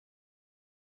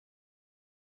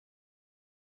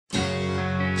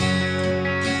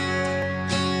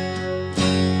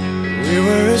We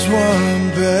were as one,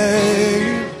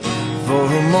 babe, for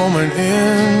a moment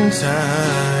in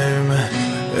time,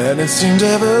 and it seemed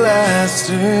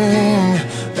everlasting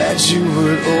that you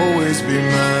would always be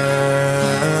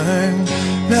mine.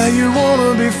 Now you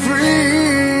wanna be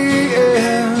free,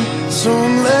 yeah, so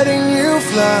I'm letting you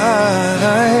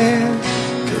fly.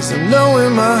 'Cause I know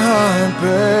in my heart,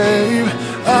 babe,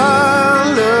 our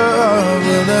love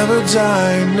will never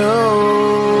die, no.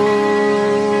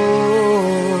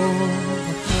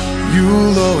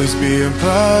 You'll always be a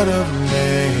part of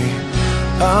me,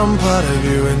 I'm part of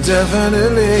you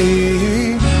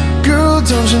indefinitely. Girl,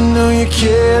 don't you know you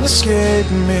can't escape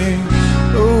me?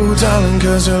 Oh, darling,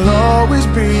 'cause you'll always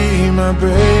be my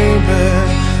baby,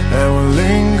 and we'll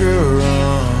linger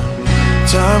on.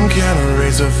 Time can't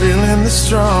erase a feeling that's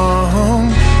strong.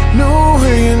 No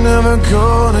way, you're never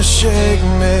gonna shake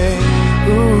me.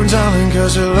 Ooh, darling,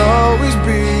 'cause you'll always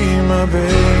be my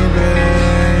baby.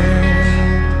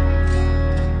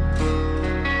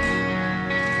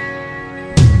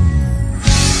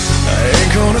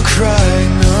 Gonna cry,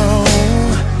 no,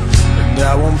 and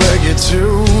I won't beg you to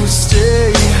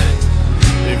stay.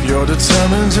 If you're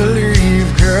determined to leave,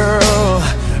 girl,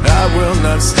 I will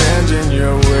not stand in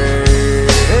your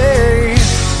way.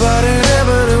 But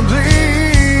inevitably,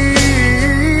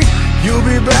 you'll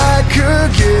be back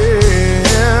again.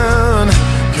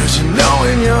 'Cause you know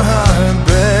in your heart,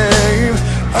 babe,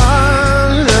 our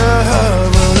love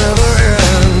will never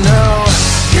end. No,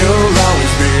 you'll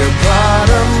always be a part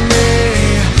of me,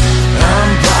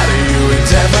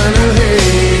 definitely.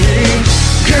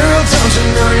 Girl, don't you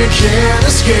know you can't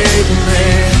escape me?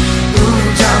 Ooh,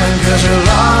 darling, 'cause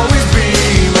you'll always be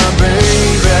my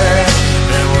baby,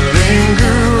 and we'll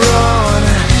linger on.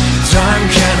 Time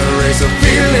can't erase a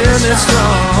feeling that's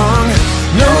strong.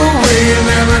 No way, you're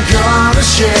never gonna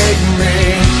shake me.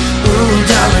 Ooh,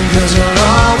 darling, 'cause you'll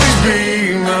always be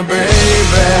my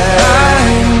baby. I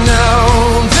know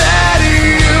that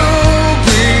you'll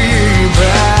be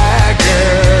back,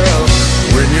 girl,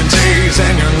 when your days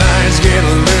and your nights get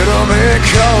a little bit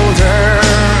colder.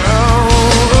 Oh,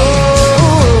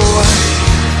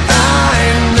 I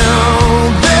know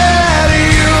that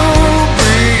you'll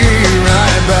be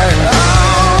right back.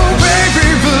 Oh, baby,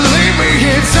 believe me,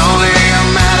 it's only a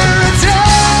matter of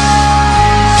time.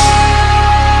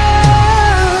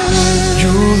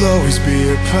 You'll always be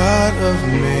a part of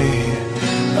me,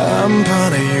 I'm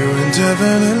part of you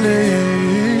indefinitely.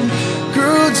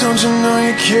 Girl, don't you know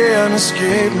you can't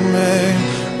escape me?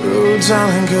 Oh,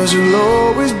 darling, 'cause you'll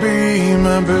always be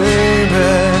my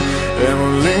baby, and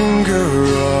we'll linger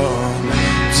on.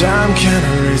 Time can't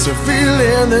erase a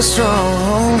feeling that's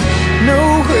strong. No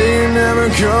way, you're never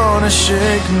gonna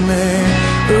shake me.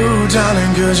 Oh,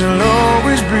 darling, 'cause you'll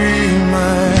always be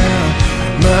my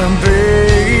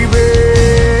baby.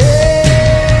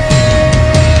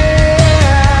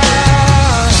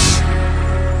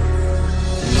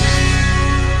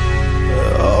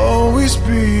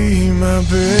 Be my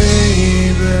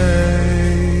baby.